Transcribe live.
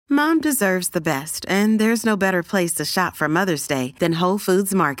Mom deserves the best, and there's no better place to shop for Mother's Day than Whole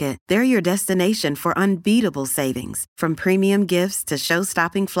Foods Market. They're your destination for unbeatable savings, from premium gifts to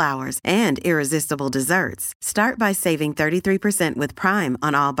show-stopping flowers and irresistible desserts. Start by saving 33% with Prime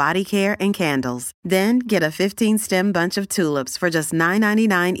on all body care and candles. Then get a 15-stem bunch of tulips for just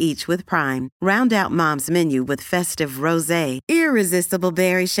 $9.99 each with Prime. Round out Mom's menu with festive rosé, irresistible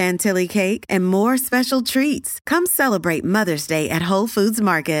berry chantilly cake, and more special treats. Come celebrate Mother's Day at Whole Foods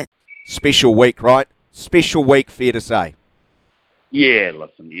Market. Special week, right? Special week, fair to say. Yeah,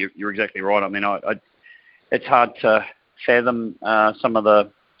 listen, you're exactly right. I mean, it's hard to fathom some of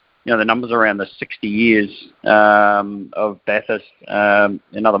the numbers around the 60 years of Bathurst,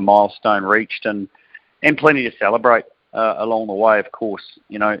 another milestone reached, and plenty to celebrate along the way. Of course,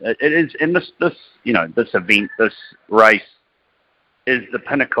 it is, and this event, this race, is the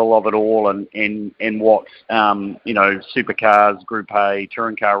pinnacle of it all, and what supercars, Group A,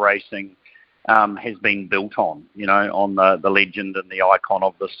 touring car racing has been built on, on the legend and the icon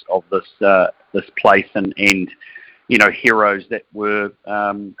of this place, and heroes that were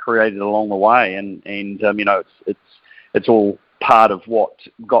created along the way, and it's all part of what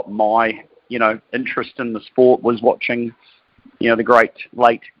got my interest in the sport, was watching the great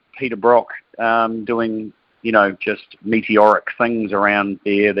late Peter Brock doing just meteoric things around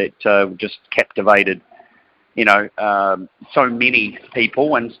there that just captivated so many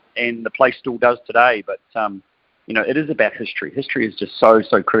people, and the place still does today. But it is about history. History is just so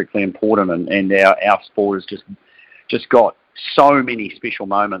critically important, and our sport has just got so many special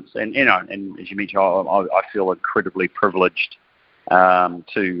moments. And as you mentioned, I feel incredibly privileged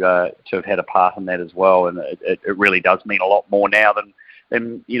to have had a part in that as well. And it really does mean a lot more now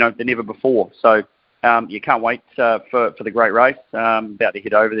than ever before. So you can't wait for the great race. About to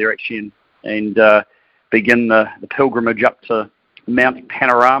head over there actually and begin the pilgrimage up to Mount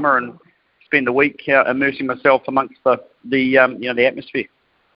Panorama and spend the week immersing myself amongst the atmosphere.